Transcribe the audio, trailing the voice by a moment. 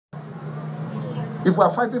If we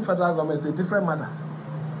are fighting federal government, it's a different matter.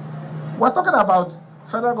 We're talking about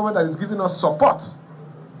federal government that is giving us support,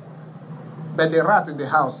 but the rat in the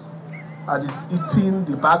house that is eating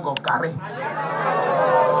the bag of curry.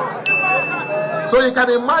 So you can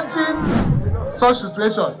imagine such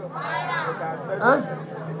situation. Huh?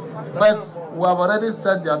 But we have already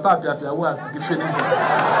said the attack who has finished it.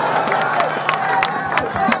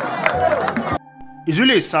 It's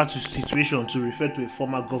really a sad situation to refer to a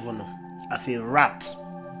former governor as a rat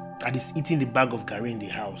that is eating the bag of garri in the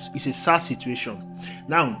house. It's a sad situation.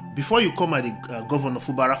 Now, before you come at the Governor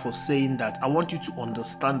Fubara for saying that, I want you to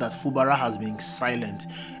understand that Fubara has been silent.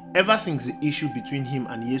 Ever since the issue between him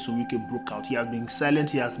and Wike broke out, he has been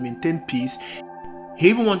silent, he has maintained peace. He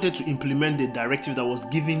even wanted to implement the directive that was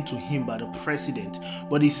given to him by the president,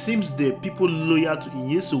 but it seems the people loyal to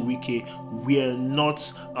Wike were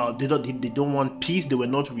not, they don't want peace, they were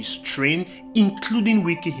not restrained, including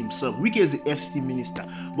Wike himself. Wike is the FCT minister,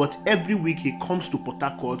 but every week he comes to Port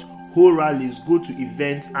Harcourt, hold rallies, go to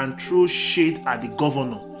events, and throw shade at the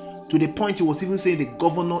governor, to the point he was even saying the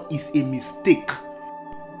governor is a mistake.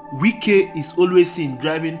 Wike is always seen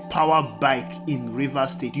driving power bike in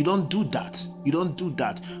Rivers State. You don't do that. You don't do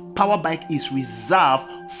that. Power bike is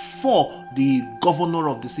reserved for the governor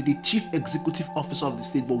of the state, the chief executive officer of the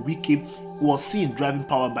state, but Wike was seen driving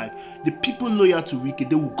power bike. The people loyal to Wike,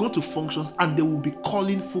 they will go to functions and they will be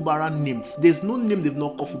calling Fubara names. There's no name they've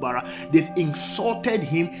not called Fubara. They've insulted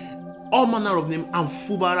him, all manner of names, and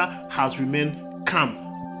Fubara has remained calm.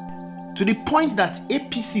 To the point that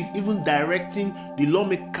APC is even directing the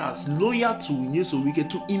lawmakers loyal to Wike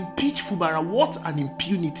to impeach Fubara. What an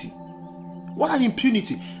impunity. What an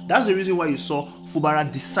impunity. That's the reason why you saw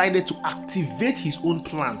Fubara decided to activate his own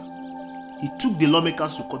plan. He took the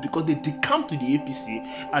lawmakers to court because they decamped to the APC,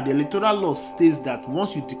 and the electoral law states that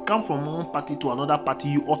once you decamp from one party to another party,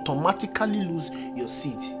 you automatically lose your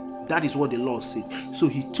seat. That is what the law said. So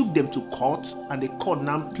he took them to court, and the court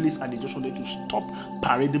now placed an injunction to stop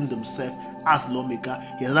parading themselves as lawmaker.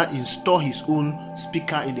 He has now installed his own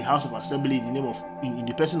speaker in the House of Assembly in the name of in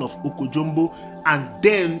the person of Okojombo, and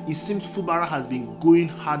then it seems Fubara has been going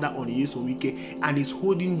harder on Wike and is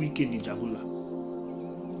holding Wike in the Jagula.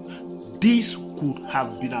 This could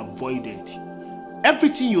have been avoided.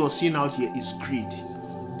 Everything you are seeing out here is greed.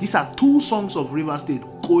 These are two songs of Rivers State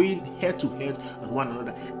going head to head with one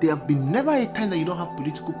another. There have been never a time that you don't have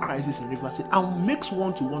political crisis in Rivers State, and makes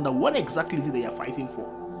one to wonder what exactly is it they are fighting for.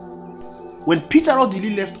 When Peter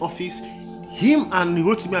Odili left office, him and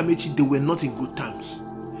Rotimi Amechi, they were not in good terms.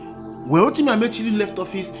 When Rotimi Amechi left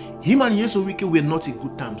office, him and Wike were not in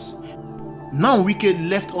good terms. Now Wike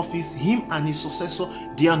left office, him and his successor,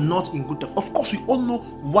 they are not in good terms. Of course, we all know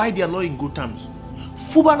why they are not in good terms.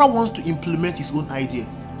 Fubara wants to implement his own idea.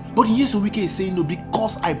 But Wike is saying no,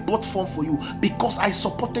 because I bought form for you, because I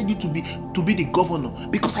supported you to be the governor,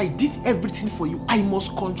 because I did everything for you, I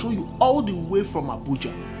must control you all the way from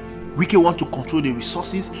Abuja. Wike want to control the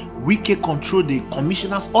resources. Wike control the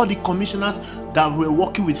commissioners. All the commissioners that were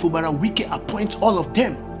working with Fubara, Wike appoints all of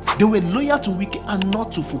them. They were loyal to Wike and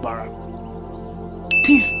not to Fubara.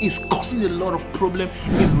 This is causing a lot of problem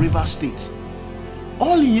in Rivers State.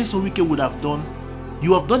 All Wike would have done,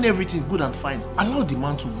 you have done everything good and fine. Allow the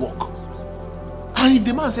man to walk. And if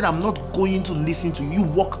the man said, I'm not going to listen to you, you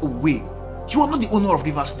walk away. You are not the owner of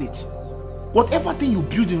Rivers State. Whatever thing you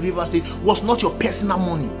build in Rivers State was not your personal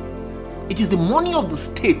money. It is the money of the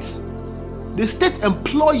state. The state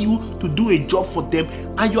employ you to do a job for them,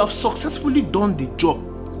 and you have successfully done the job.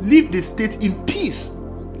 Leave the state in peace.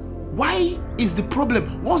 Why is the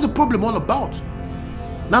problem? What's the problem all about?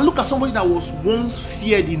 Now look at somebody that was once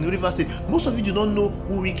feared in Rivers State. Most of you do not know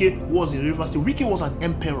who Wike was in Rivers State. Wike was an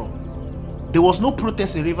emperor. There was no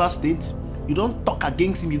protest in Rivers State. You don't talk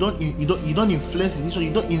against him. You don't influence his decision.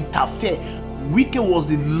 You don't interfere. Wike was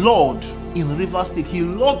the lord in Rivers State. He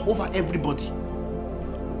lorded over everybody.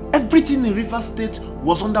 Everything in Rivers State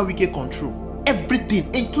was under Wike control. Everything,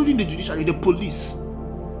 including the judiciary, the police.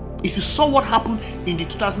 If you saw what happened in the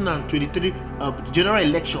 2023 general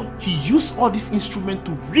election, he used all these instruments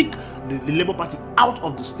to rig the Labour Party out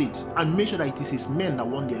of the state and make sure that it is his men that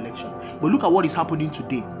won the election. But look at what is happening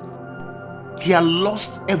today. He has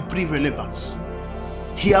lost every relevance.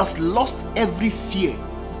 He has lost every fear.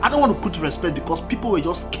 I don't want to put respect because people were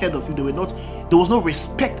just scared of him. There was no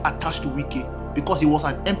respect attached to Wike because he was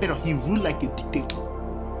an emperor. He ruled like a dictator.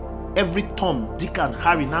 Every Tom, Dick, and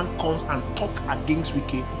Harry now comes and talk against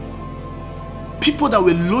Wike. People that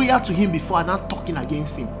were loyal to him before are now talking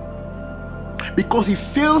against him because he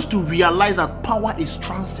fails to realize that power is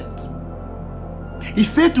transient. He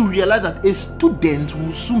failed to realize that a student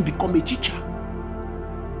will soon become a teacher.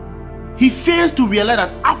 He fails to realize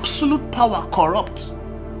that absolute power corrupts.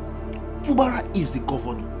 Fubara is the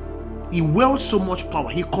governor. He wields so much power.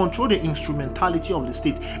 He controls the instrumentality of the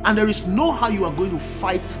state. And there is no how you are going to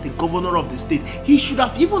fight the governor of the state. He should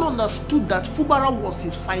have even understood that Fubara was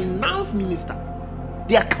his finance minister,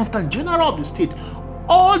 the accountant general of the state.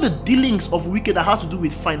 All the dealings of Wike that has to do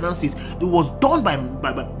with finances, it was done by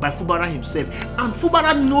Fubara himself. And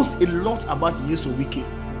Fubara knows a lot about Nyesom Wike.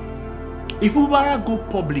 If Fubara go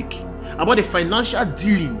public about the financial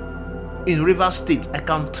dealing in Rivers State, I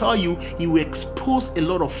can tell you he will expose a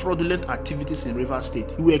lot of fraudulent activities in Rivers State.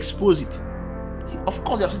 He will expose it. Of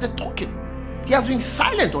course, they have started talking. He has been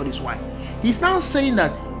silent all this while. He's now saying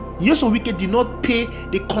that Nyesom Wike did not pay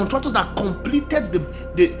the contractors that completed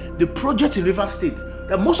the project in Rivers State.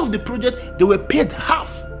 That most of the project, they were paid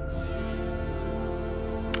half.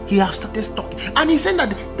 He has started talking. And he said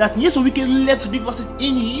that Nyesom Wike left Rivers State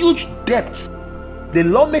in huge debts. The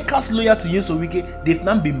lawmakers loyal to Nyesom Wike, they've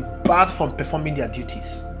now been barred from performing their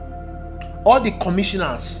duties. All the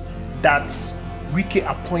commissioners that Wike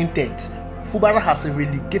appointed, Fubara has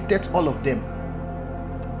relegated all of them.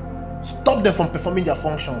 Stop them from performing their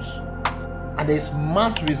functions. And there is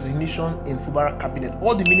mass resignation in Fubara cabinet.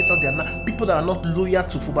 All the ministers, they are now, people that are not loyal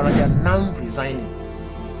to Fubara, they are now resigning.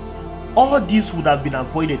 All this would have been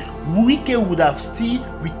avoided. Wike would have still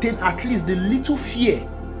retained at least the little fear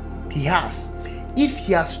he has, if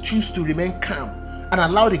he has chosen to remain calm and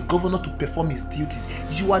allow the governor to perform his duties.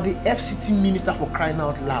 You are the FCT minister, for crying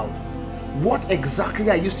out loud. What exactly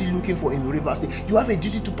are you still looking for in Rivers State? You have a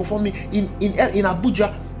duty to perform in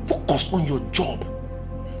Abuja. Focus on your job.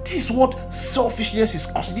 This is what selfishness is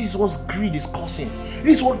causing. This is what greed is causing.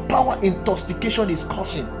 This is what power intoxication is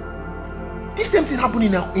causing. This same thing happened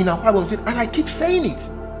in Akwa Ibom State, and I keep saying it.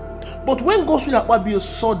 But when Godswill Akpabio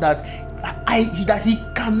saw that he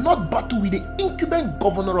cannot battle with the incumbent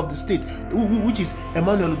governor of the state, which is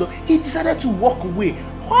Emmanuel Odo, he decided to walk away.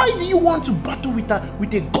 Why do you want to battle with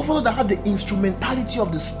a governor that has the instrumentality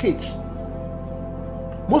of the state?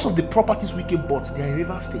 Most of the properties Wike bought, they are in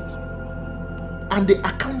Rivers State. And the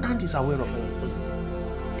accountant is aware of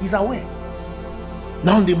it. He's aware.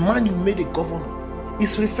 Now the man you made a governor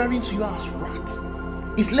is referring to you as rat.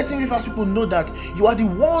 He's letting Rivers people know that you are the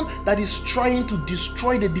one that is trying to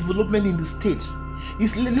destroy the development in the state.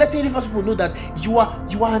 He's letting Rivers people know that you are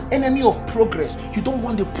an enemy of progress. You don't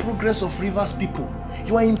want the progress of Rivers people.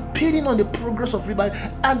 You are impeding on the progress of Rivers.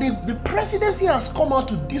 And the presidency has come out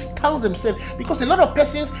to distance themselves, because a lot of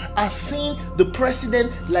persons are seeing the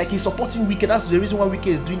president like he's supporting Wike. That's the reason why Wike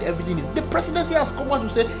is doing everything. The presidency has come out to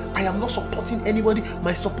say, I am not supporting anybody.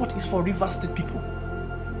 My support is for Rivers State people.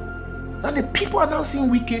 And the people are now seeing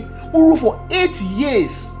Wike, who ruled for 8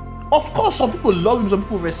 years. Of course, some people love him, some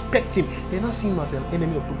people respect him. They're not seeing him as an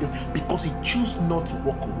enemy of progress because he chose not to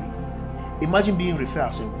walk away. Imagine being referred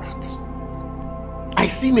as a rat. I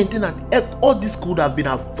still maintain that all this could have been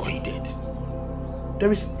avoided.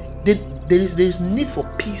 There is need for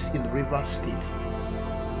peace in Rivers State.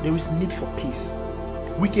 There is need for peace.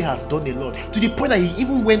 Wike has done a lot, to the point that he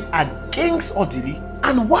even went against Odili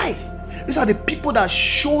and wife. These are the people that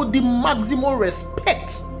show the maximum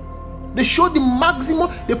respect. They showed the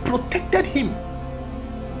maximum, they protected him.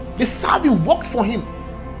 They served him, worked for him.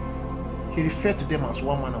 He referred to them as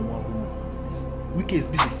one man and one woman. Wike is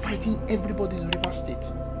busy fighting everybody in Rivers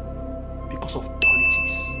State because of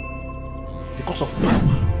politics, because of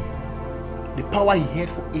power. The power he had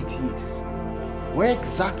for 8 years. Where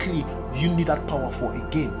exactly do you need that power for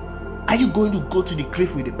again? Are you going to go to the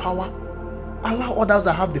grave with the power? Allow others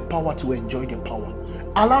that have the power to enjoy their power.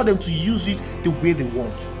 Allow them to use it the way they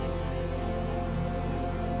want.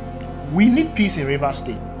 We need peace in Rivers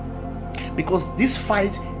State, because this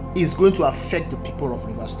fight is going to affect the people of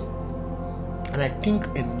Rivers State. And I think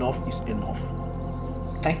enough is enough.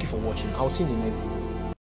 Thank you for watching. I'll see you in the next video.